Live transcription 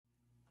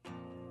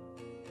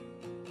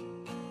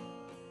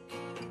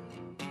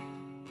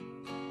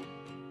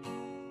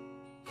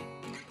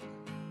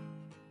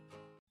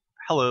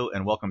Hello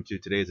and welcome to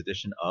today's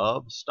edition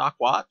of Stock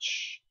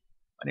Watch.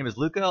 My name is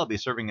Luca. I'll be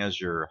serving as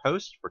your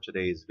host for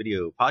today's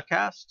video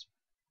podcast,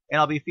 and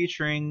I'll be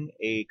featuring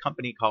a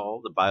company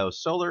called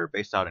BioSolar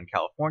based out in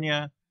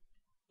California,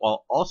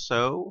 while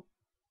also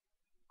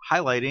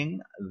highlighting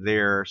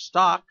their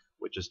stock,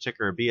 which is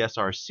ticker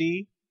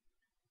BSRC,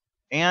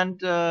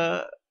 and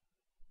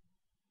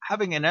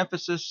having an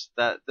emphasis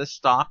that this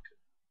stock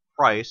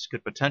price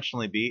could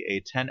potentially be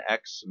a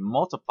 10x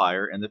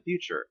multiplier in the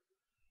future.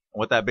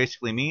 What that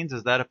basically means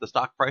is that if the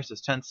stock price is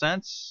 10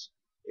 cents,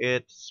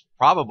 it's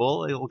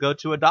probable it will go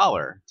to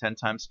 $1, 10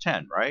 times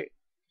 10, right?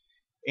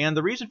 And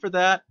the reason for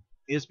that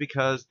is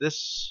because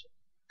this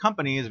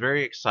company is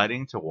very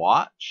exciting to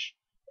watch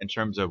in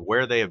terms of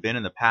where they have been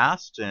in the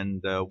past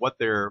and what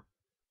they're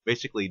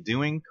basically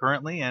doing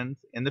currently and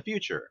in the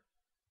future.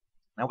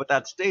 Now, with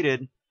that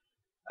stated,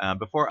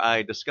 before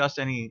I discuss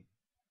any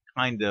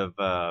kind of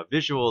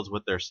visuals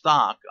with their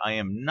stock, I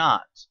am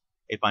not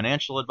a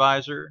financial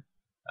advisor.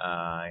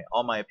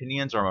 All my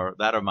opinions are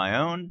that of my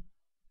own,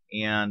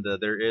 and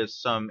there is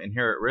some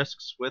inherent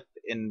risks with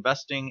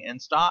investing in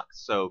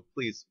stocks, so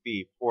please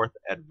be forth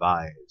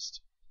advised.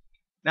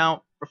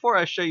 Now, before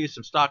I show you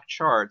some stock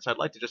charts, I'd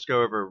like to just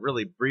go over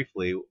really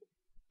briefly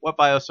what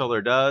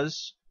BioSolar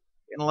does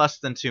in less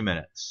than 2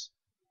 minutes,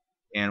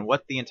 and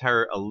what the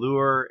entire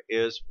allure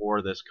is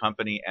for this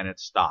company and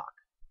its stock.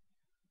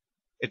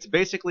 It's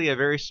basically a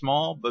very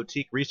small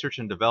boutique research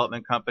and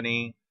development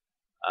company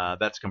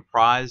that's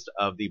comprised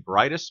of the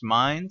brightest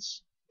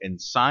minds in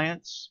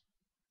science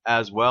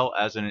as well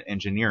as in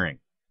engineering.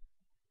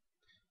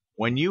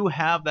 When you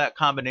have that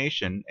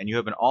combination and you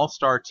have an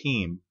all-star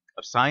team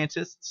of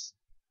scientists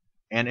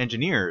and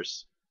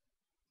engineers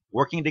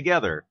working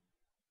together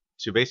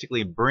to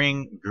basically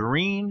bring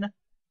green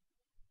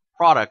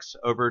products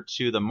over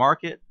to the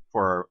market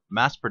for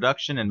mass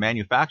production and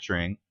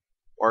manufacturing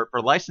or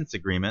for license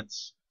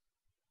agreements,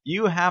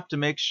 you have to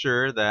make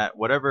sure that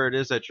whatever it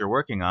is that you're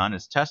working on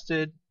is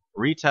tested,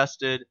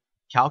 retested,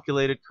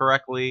 calculated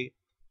correctly.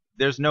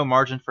 There's no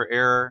margin for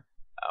error.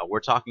 We're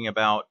talking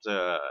about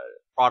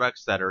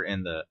products that are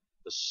in the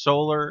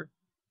solar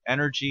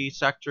energy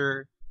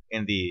sector,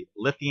 in the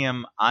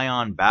lithium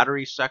ion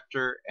battery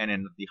sector, and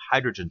in the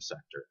hydrogen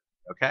sector.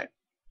 Okay?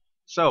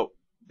 So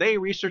they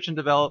research and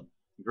develop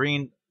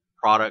green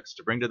products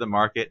to bring to the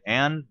market,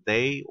 and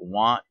they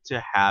want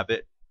to have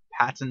it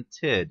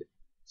patented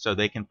so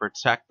they can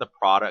protect the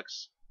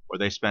products where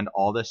they spend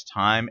all this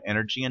time,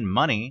 energy, and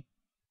money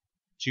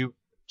to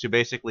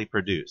basically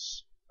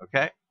produce.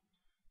 Okay?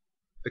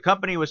 The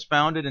company was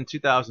founded in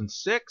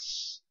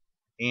 2006,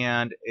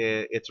 and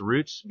its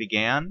roots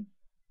began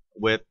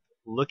with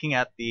looking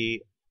at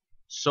the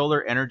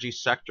solar energy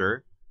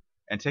sector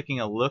and taking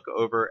a look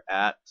over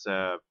at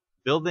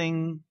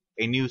building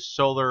a new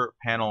solar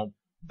panel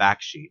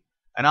backsheet.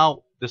 And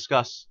I'll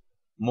discuss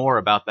more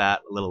about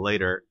that a little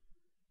later.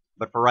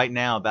 But for right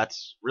now,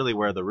 that's really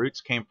where the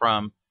roots came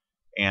from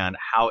and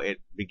how it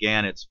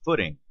began its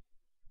footing.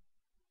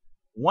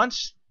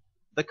 Once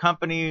the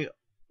company,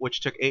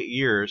 which took 8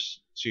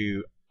 years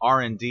to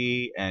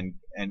R&D and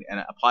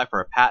apply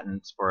for a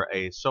patent for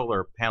a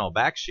solar panel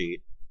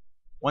backsheet,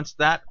 once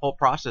that whole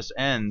process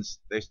ends,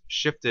 they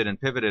shifted and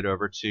pivoted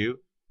over to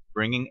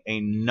bringing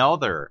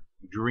another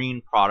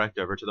green product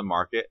over to the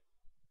market,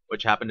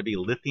 which happened to be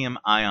lithium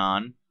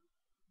ion,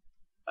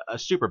 a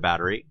super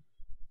battery.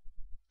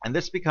 And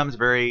this becomes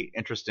very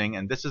interesting,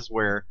 and this is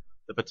where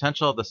the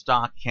potential of the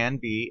stock can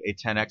be a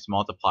 10x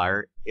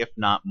multiplier, if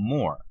not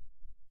more.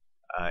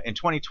 In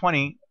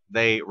 2020,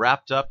 they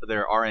wrapped up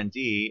their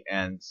R&D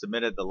and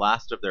submitted the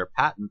last of their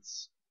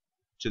patents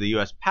to the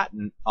U.S.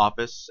 Patent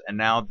Office, and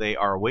now they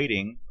are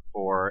waiting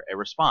for a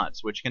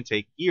response, which can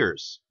take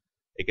years.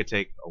 It could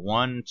take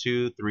 1,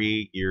 2,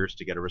 3 years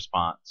to get a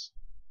response.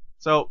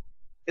 So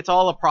it's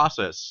all a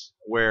process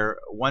where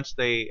once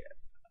they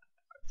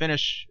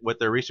finish with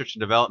their research and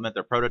development,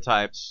 their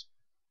prototypes,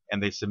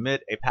 and they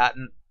submit a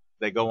patent,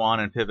 they go on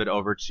and pivot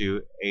over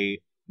to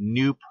a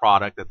new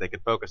product that they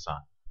could focus on,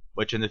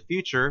 which in the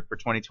future for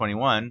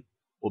 2021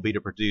 will be to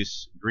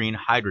produce green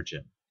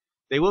hydrogen.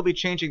 They will be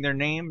changing their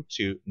name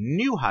to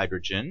New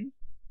Hydrogen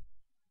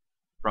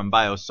from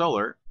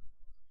BioSolar,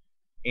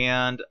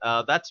 and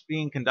that's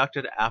being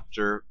conducted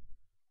after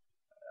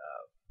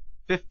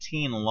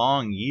 15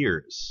 long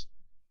years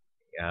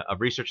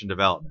of research and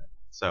development.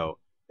 So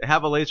they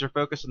have a laser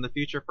focus in the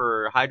future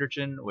for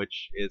hydrogen,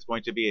 which is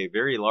going to be a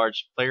very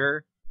large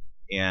player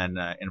in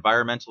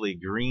environmentally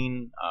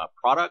green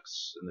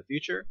products in the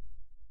future.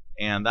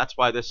 And that's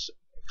why this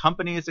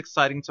company is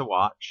exciting to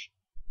watch.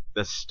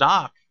 The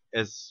stock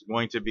is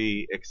going to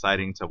be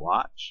exciting to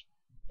watch.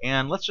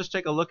 And let's just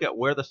take a look at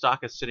where the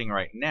stock is sitting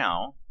right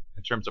now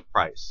in terms of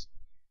price.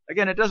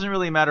 Again, it doesn't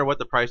really matter what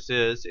the price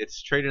is.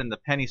 It's traded in the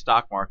penny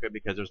stock market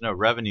because there's no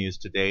revenues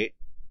to date.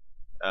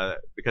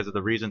 Because of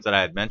the reasons that I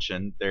had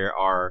mentioned, they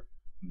are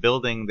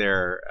building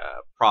their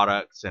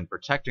products and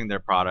protecting their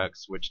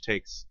products, which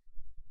takes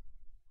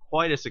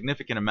quite a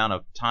significant amount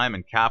of time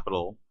and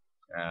capital,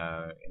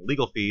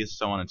 legal fees,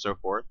 so on and so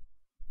forth.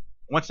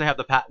 once they have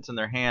the patents in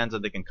their hands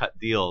and they can cut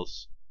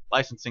deals,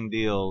 licensing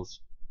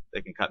deals,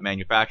 they can cut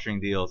manufacturing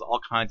deals,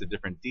 all kinds of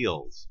different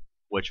deals,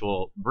 which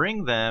will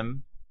bring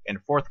them in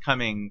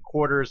forthcoming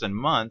quarters and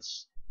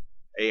months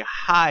a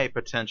high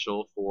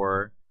potential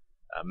for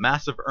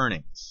massive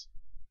earnings.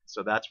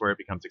 So that's where it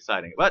becomes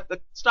exciting. But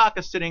the stock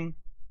is sitting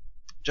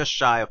just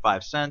shy of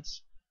 5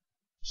 cents.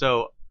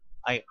 So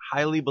I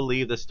highly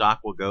believe the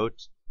stock will go to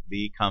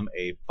become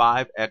a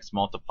 5x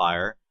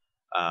multiplier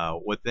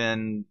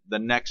within the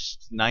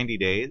next 90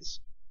 days.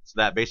 So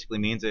that basically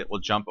means it will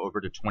jump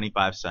over to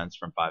 25 cents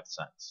from 5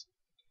 cents.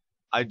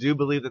 I do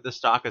believe that the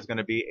stock is going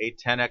to be a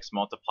 10x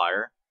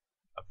multiplier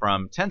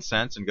from 10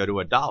 cents and go to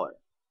 $1.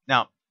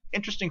 Now,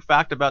 interesting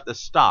fact about this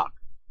stock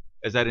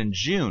is that in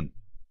June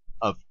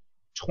of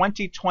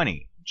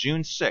 2020,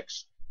 June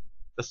 6th,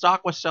 the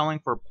stock was selling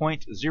for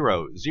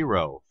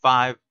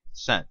 0.005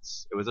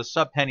 cents. It was a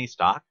sub-penny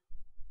stock,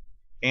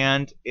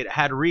 and it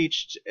had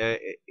reached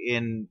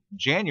in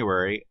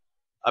January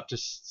up to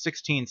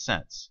 16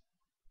 cents.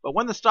 But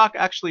when the stock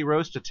actually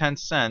rose to 10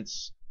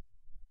 cents,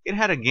 it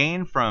had a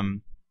gain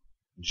from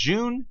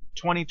June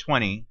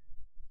 2020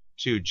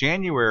 to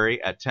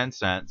January at 10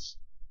 cents,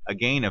 a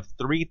gain of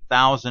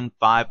 3,500%.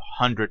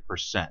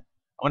 I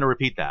want to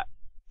repeat that.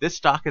 This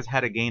stock has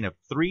had a gain of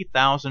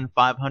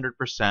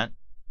 3,500%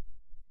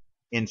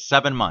 in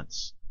 7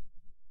 months,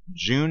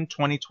 June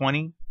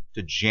 2020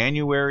 to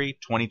January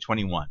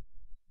 2021.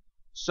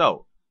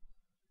 So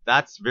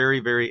that's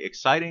very, very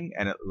exciting,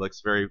 and it looks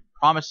very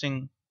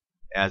promising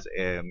as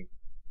a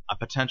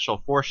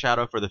potential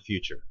foreshadow for the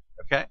future.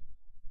 Okay,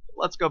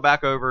 let's go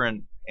back over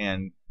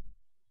and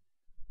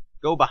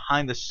go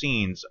behind the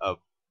scenes of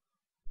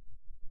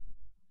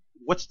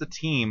what's the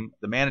team,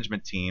 the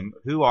management team,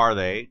 who are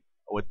they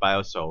with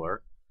BioSolar.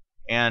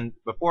 And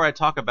before I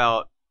talk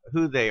about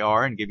who they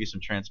are and give you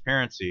some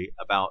transparency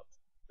about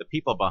the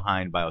people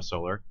behind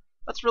BioSolar,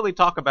 let's really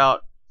talk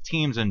about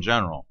teams in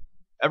general.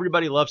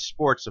 Everybody loves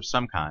sports of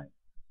some kind.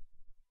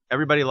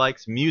 Everybody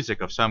likes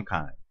music of some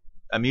kind.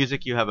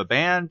 Music, you have a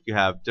band, you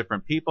have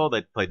different people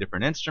that play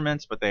different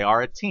instruments, but they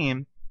are a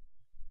team.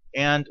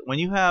 And when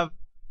you have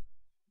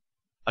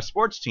a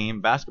sports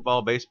team,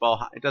 basketball,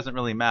 baseball, it doesn't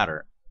really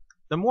matter.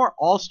 The more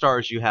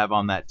all-stars you have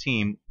on that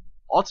team,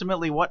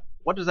 ultimately what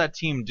does that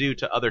team do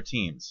to other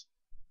teams?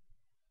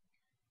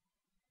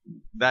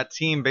 That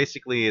team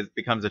basically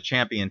becomes a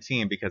champion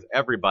team because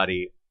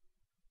everybody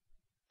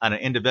on an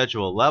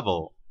individual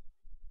level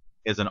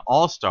is an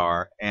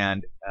all-star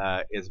and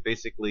is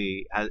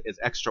basically is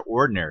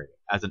extraordinary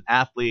as an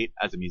athlete,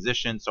 as a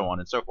musician, so on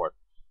and so forth.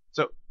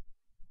 So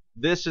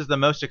this is the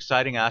most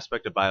exciting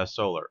aspect of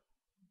BioSolar.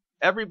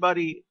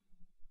 Everybody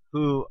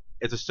who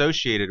is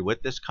associated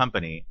with this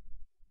company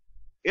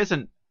is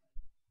a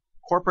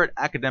corporate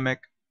academic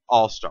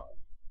all-star.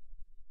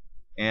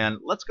 And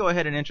let's go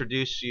ahead and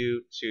introduce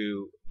you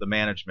to the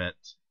management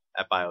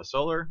at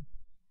BioSolar.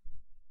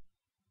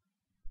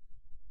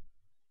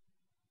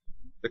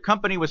 The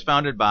company was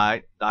founded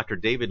by Dr.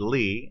 David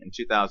Lee in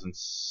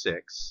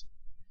 2006.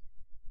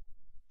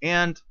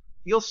 And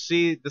you'll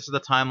see, this is the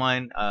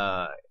timeline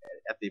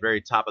at the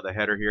very top of the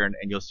header here, and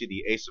you'll see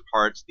the ace of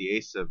hearts, the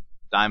ace of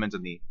diamonds,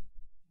 and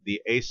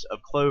the ace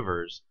of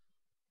clovers.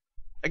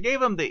 I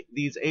gave them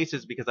these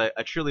aces because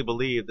I truly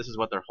believe this is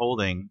what they're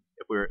holding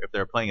if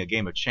they're playing a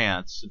game of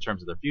chance in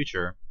terms of their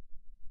future.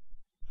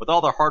 With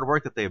all the hard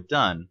work that they've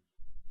done,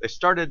 they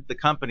started the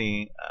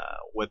company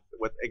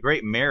with a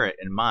great merit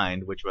in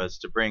mind, which was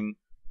to bring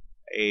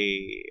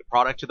a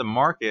product to the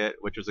market,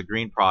 which was a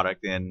green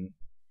product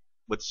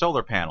with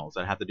solar panels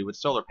that had to do with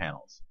solar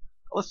panels.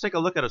 Let's take a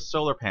look at a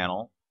solar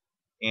panel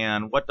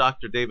and what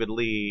Dr. David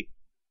Lee's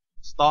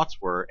thoughts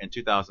were in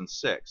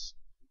 2006.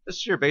 This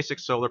is your basic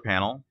solar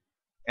panel,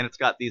 and it's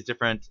got these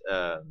different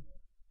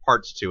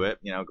parts to it,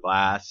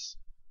 glass,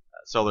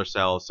 solar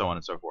cells, so on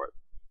and so forth.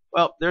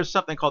 Well, there's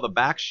something called the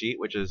backsheet,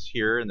 which is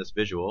here in this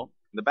visual.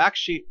 The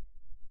backsheet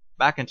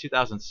back in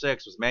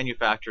 2006 was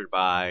manufactured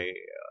by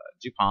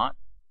DuPont,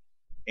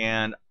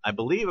 and I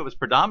believe it was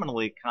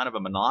predominantly kind of a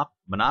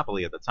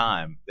monopoly at the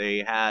time. They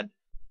had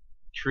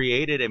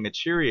created a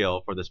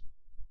material for this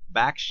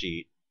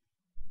backsheet,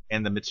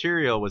 and the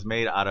material was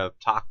made out of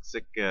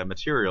toxic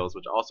materials,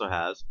 which also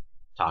has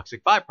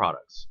toxic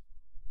byproducts.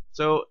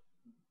 So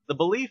the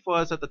belief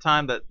was at the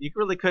time that you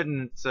really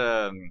couldn't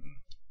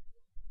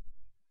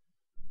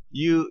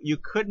you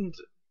couldn't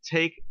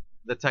take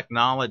the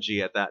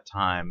technology at that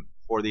time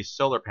for these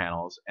solar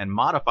panels and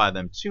modify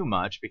them too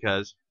much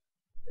because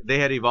they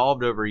had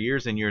evolved over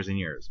years and years and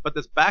years. But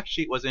this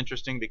backsheet was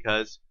interesting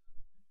because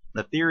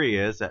the theory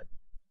is that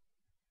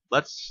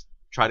let's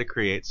try to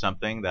create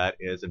something that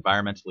is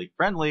environmentally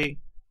friendly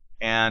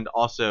and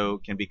also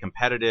can be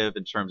competitive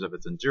in terms of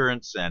its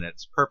endurance and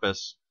its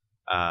purpose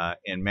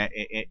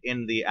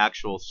in the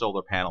actual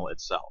solar panel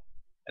itself.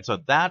 And so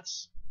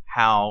that's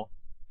how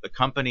the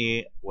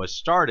company was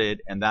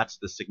started, and that's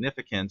the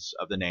significance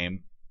of the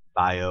name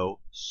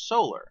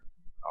BioSolar.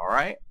 All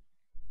right.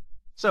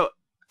 So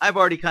I've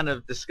already kind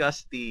of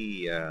discussed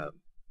the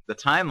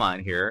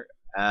timeline here,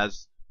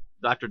 as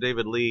Dr.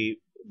 David Lee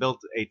built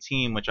a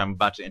team, which I'm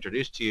about to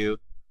introduce to you.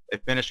 They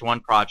finished one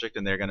project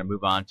and they're going to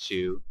move on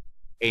to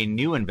a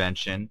new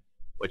invention,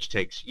 which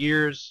takes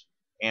years,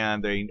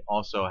 and they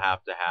also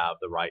have to have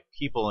the right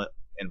people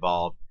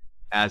involved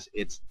as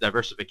it's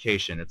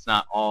diversification. It's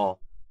not all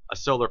a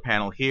solar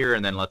panel here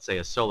and then let's say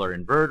a solar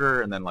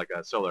inverter and then like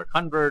a solar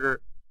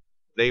converter.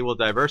 They will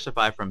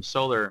diversify from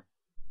solar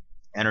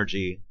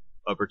energy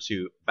over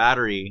to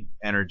battery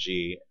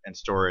energy and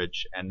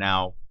storage, and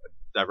now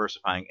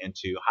diversifying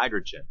into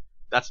hydrogen.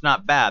 That's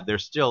not bad. They're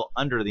still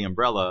under the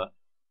umbrella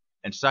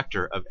and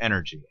sector of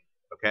energy.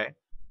 Okay?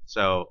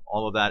 So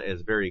all of that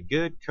is very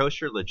good,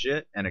 kosher,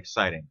 legit, and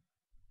exciting.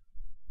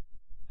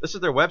 This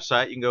is their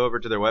website. You can go over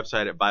to their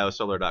website at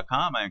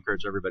biosolar.com. I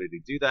encourage everybody to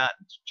do that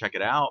and check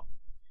it out.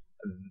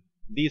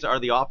 These are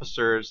the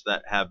officers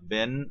that have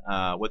been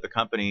with the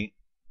company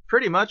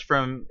pretty much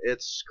from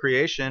its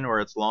creation or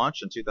its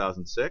launch in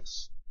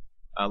 2006.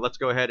 Let's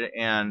go ahead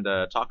and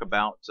talk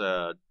about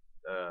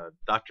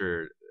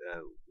Dr.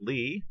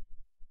 Lee.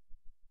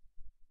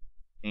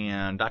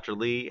 And Dr.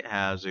 Lee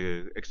has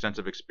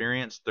extensive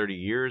experience, 30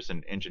 years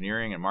in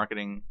engineering and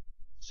marketing,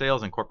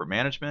 sales and corporate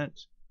management.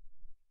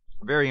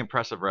 Very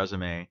impressive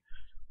resume.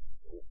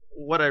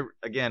 What I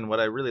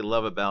really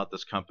love about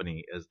this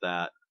company is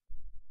that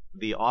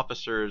the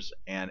officers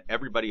and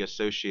everybody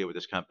associated with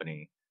this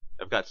company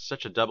have got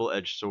such a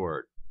double-edged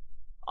sword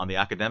on the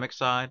academic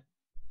side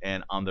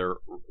and on their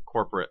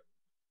corporate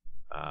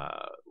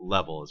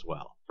level as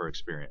well for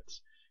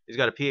experience. He's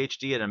got a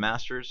PhD and a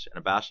master's and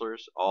a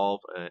bachelor's,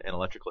 all in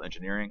electrical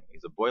engineering.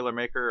 He's a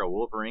Boilermaker, a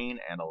Wolverine,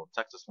 and a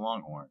Texas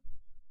Longhorn.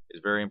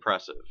 He's very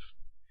impressive.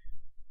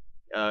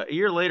 A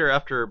year later,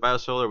 after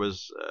BioSolar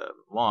was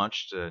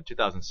launched in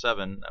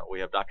 2007, we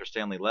have Dr.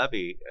 Stanley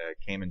Levy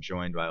came and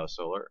joined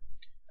BioSolar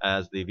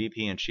as the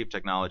VP and Chief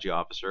Technology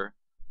Officer.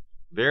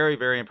 Very,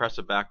 very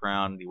impressive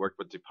background. He worked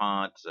with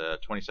DuPont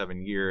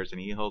 27 years, and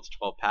he holds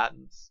 12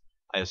 patents.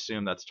 I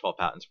assume that's 12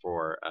 patents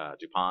for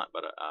DuPont,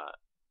 but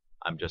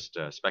I'm just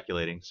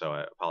speculating, so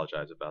I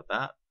apologize about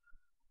that.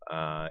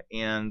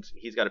 And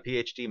he's got a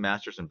PhD,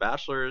 master's, and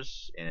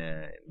bachelor's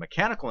in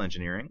mechanical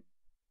engineering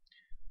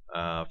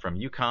from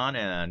UConn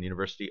and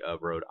University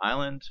of Rhode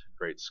Island.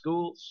 Great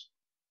schools.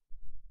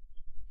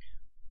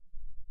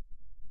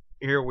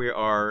 Here we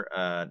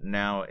are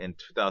now in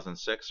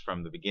 2006.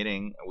 From the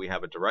beginning, we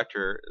have a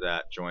director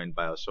that joined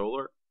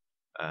BioSolar,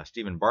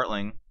 Stephen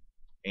Bartling.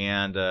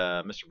 And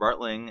Mr.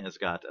 Bartling has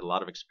got a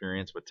lot of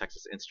experience with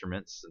Texas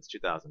Instruments since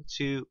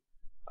 2002.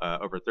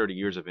 Over 30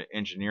 years of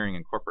engineering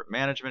and corporate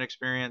management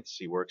experience.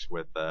 He works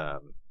with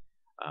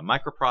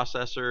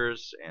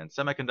microprocessors and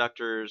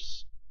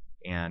semiconductors,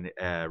 and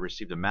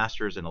received a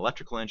master's in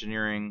electrical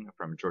engineering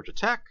from Georgia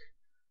Tech,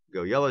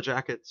 go Yellow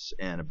Jackets,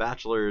 and a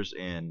bachelor's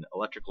in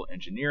electrical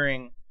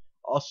engineering,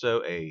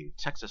 also a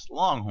Texas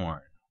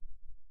Longhorn.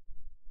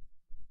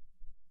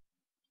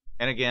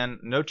 And again,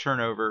 no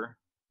turnover.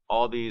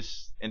 All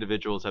these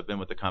individuals have been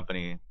with the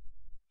company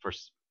for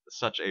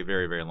such a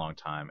very, very long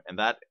time, and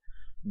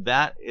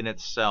that in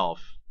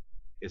itself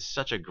is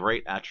such a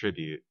great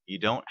attribute. You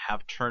don't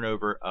have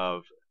turnover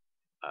of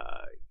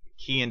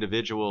key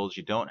individuals.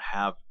 You don't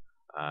have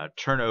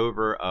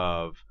turnover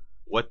of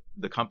what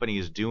the company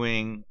is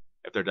doing.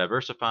 If they're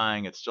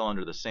diversifying, it's still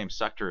under the same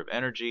sector of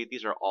energy.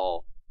 These are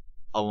all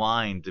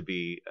aligned to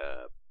be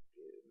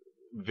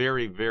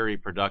very, very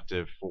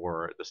productive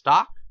for the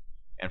stock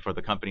and for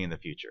the company in the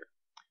future.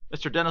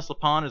 Mr. Dennis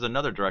LaPon is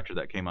another director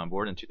that came on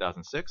board in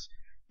 2006.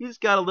 He's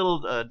got a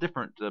little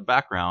different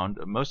background,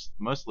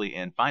 mostly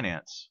in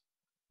finance.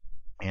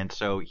 And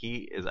so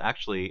he is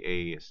actually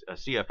a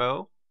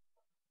CFO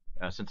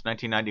since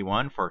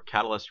 1991 for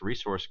Catalyst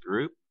Resource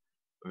Group.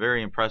 A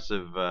very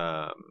impressive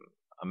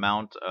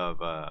amount of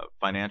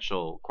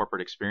financial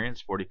corporate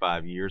experience,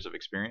 45 years of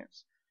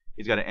experience.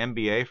 He's got an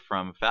MBA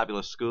from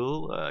Fabulous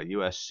School,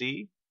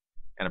 USC,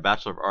 and a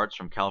Bachelor of Arts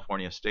from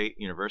California State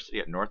University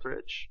at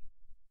Northridge.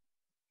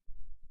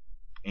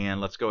 And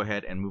let's go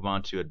ahead and move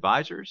on to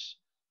advisors.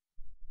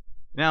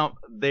 Now,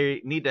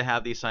 they need to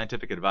have these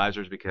scientific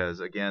advisors because,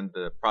 again,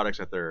 the products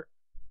that they're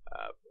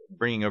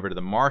bringing over to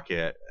the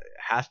market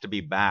has to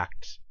be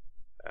backed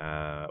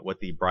with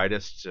the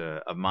brightest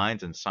of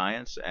minds in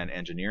science and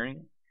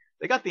engineering.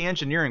 They got the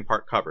engineering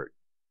part covered,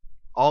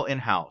 all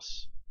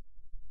in-house.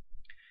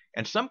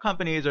 And some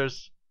companies,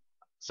 there's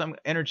some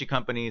energy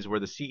companies where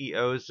the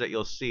CEOs that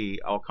you'll see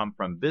all come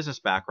from business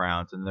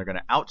backgrounds, and they're going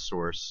to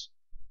outsource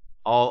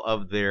all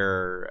of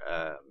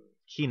their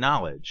key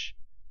knowledge.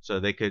 So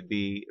they could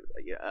be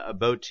a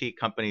boutique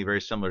company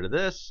very similar to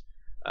this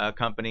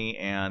company,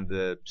 and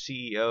the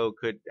CEO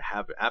could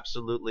have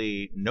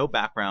absolutely no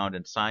background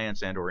in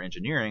science and or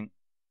engineering,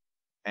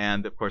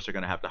 and of course they're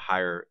going to have to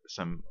hire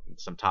some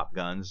top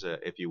guns,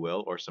 if you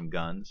will, or some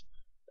guns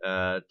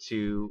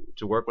to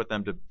work with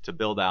them to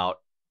build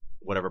out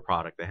whatever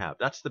product they have.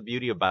 That's the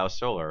beauty of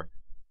BioSolar.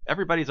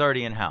 Everybody's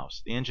already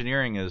in-house. The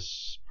engineering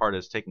part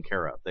is taken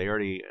care of. They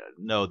already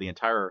know the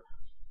entire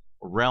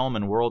realm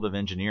and world of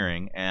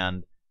engineering,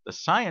 and the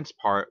science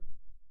part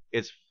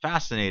is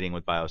fascinating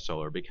with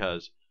BioSolar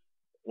because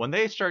when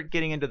they start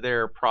getting into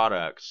their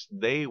products,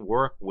 they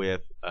work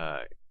with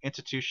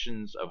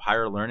institutions of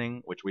higher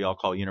learning, which we all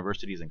call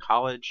universities and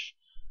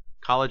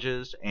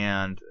colleges,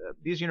 and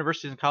these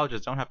universities and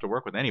colleges don't have to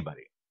work with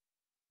anybody.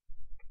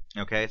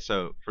 Okay,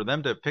 so for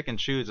them to pick and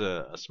choose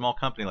a small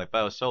company like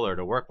BioSolar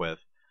to work with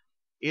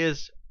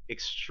is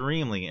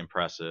extremely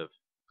impressive.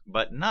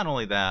 But not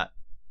only that,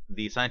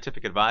 the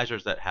scientific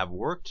advisors that have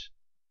worked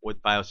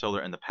with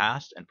BioSolar in the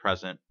past and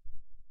present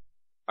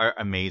are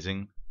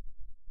amazing.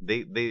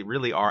 They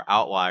really are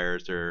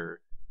outliers. They're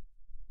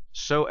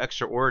so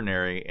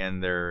extraordinary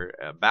in their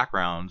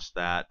backgrounds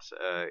that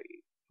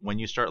when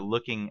you start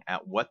looking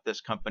at what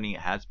this company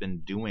has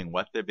been doing,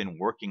 what they've been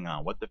working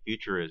on, what the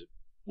future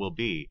will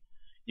be,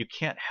 you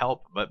can't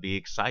help but be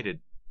excited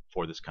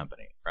for this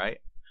company, right?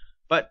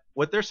 But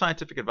with their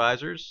scientific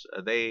advisors,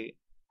 they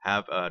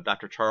have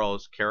Dr.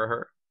 Charles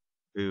Caraher,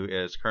 who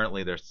is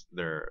currently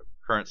their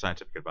current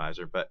scientific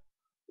advisor. But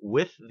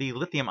with the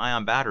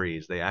lithium-ion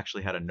batteries, they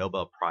actually had a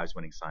Nobel Prize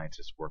Winning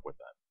Scientist work with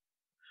them.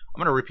 I'm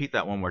going to repeat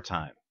that one more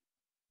time.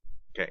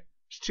 Okay,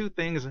 there's two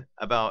things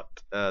about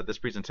this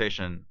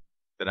presentation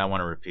that I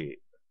want to repeat.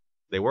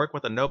 They work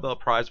with a Nobel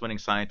Prize Winning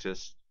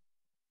Scientist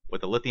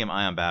with the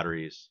lithium-ion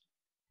batteries,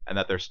 and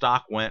that their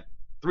stock went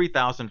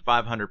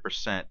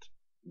 3,500%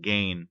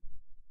 gain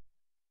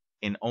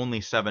in only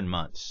 7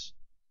 months,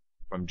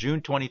 from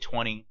June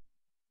 2020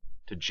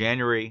 to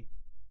January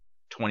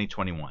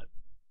 2021.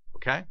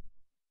 Okay?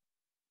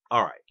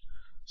 All right.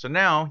 So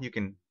now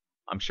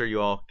I'm sure you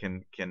all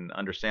can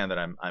understand that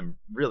I'm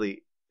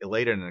really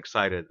elated and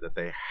excited that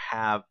they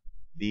have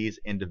these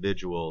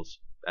individuals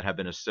that have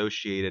been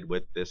associated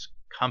with this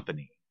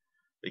company,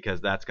 because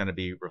that's going to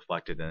be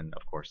reflected in,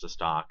 of course, the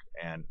stock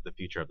and the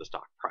future of the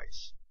stock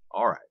price.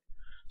 All right.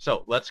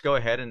 So let's go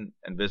ahead and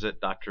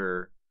visit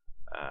Dr.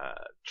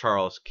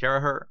 Charles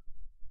Caraher.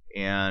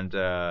 And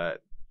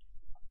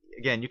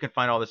again, you can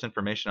find all this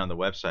information on the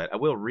website. I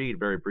will read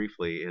very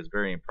briefly his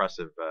very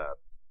impressive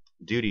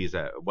duties,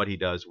 what he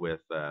does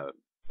with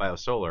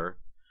BioSolar,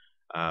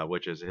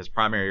 which is his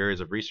primary areas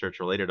of research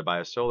related to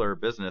BioSolar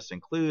business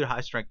include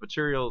high-strength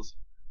materials,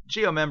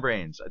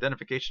 geomembranes,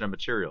 identification of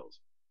materials,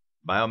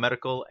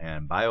 biomedical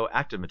and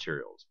bioactive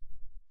materials,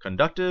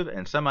 conductive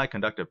and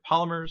semiconductive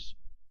polymers,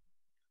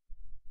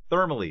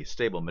 thermally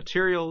stable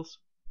materials,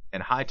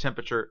 and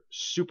high-temperature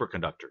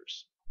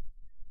superconductors.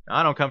 Now,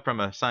 I don't come from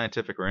a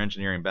scientific or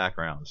engineering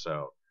background,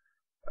 so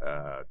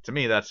to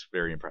me, that's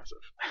very impressive.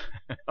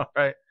 All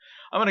right.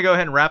 I'm going to go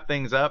ahead and wrap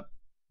things up.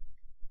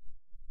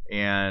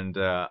 And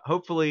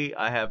hopefully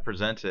I have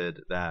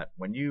presented that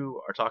when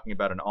you are talking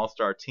about an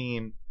all-star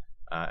team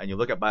and you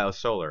look at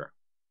BioSolar,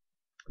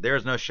 there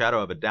is no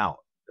shadow of a doubt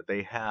that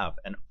they have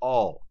an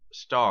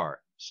all-star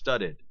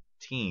studded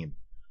team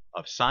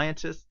of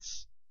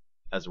scientists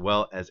as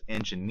well as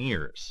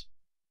engineers,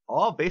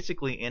 all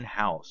basically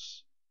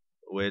in-house,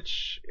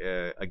 which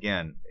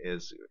again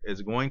is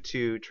going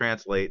to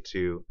translate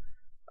to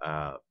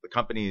the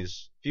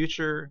company's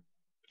future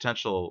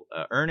potential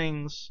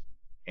earnings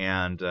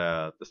and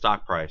the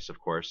stock price, of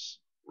course,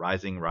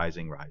 rising.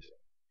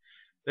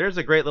 There's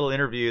a great little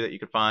interview that you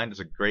can find. It's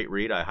a great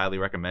read. I highly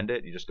recommend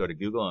it. You just go to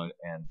Google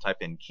and type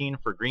in Keen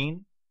for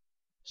Green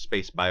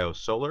space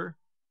BioSolar,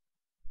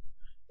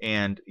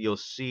 and you'll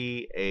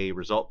see a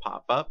result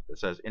pop up that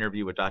says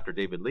interview with Dr.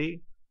 David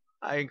Lee.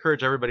 I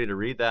encourage everybody to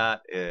read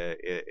that.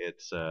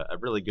 It's a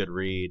really good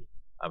read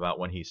about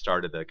when he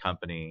started the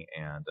company,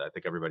 and I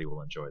think everybody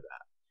will enjoy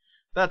that.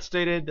 That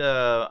stated,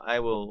 I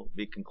will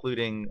be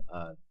concluding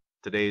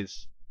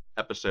today's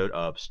episode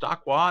of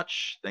Stock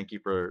Watch. Thank you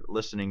for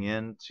listening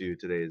in to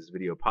today's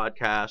video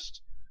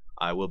podcast.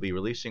 I will be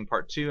releasing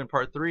part 2 and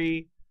part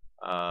 3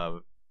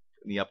 in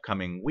the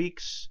upcoming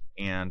weeks,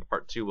 and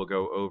part 2 will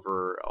go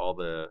over all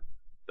the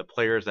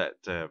players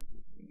that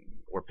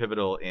were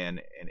pivotal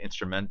and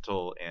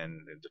instrumental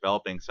in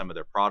developing some of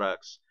their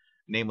products,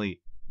 namely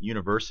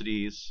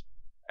universities,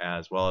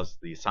 as well as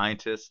the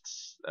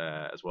scientists,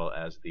 as well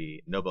as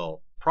the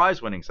Nobel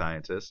Prize winning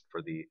scientist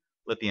for the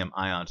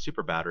lithium-ion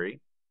super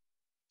battery.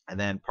 And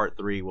then part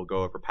 3 will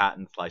go over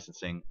patents,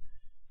 licensing,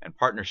 and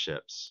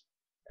partnerships,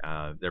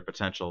 their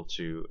potential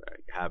to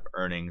have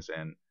earnings,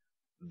 and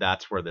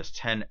that's where this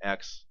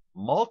 10x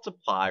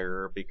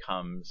multiplier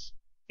becomes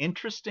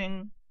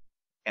interesting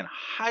and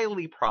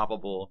highly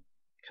probable,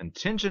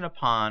 contingent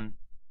upon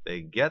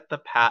they get the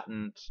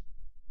patent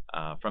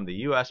from the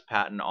U.S.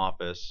 Patent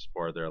Office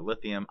for their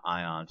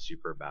lithium-ion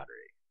super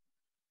battery.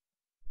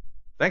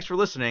 Thanks for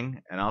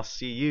listening, and I'll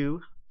see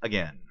you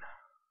again.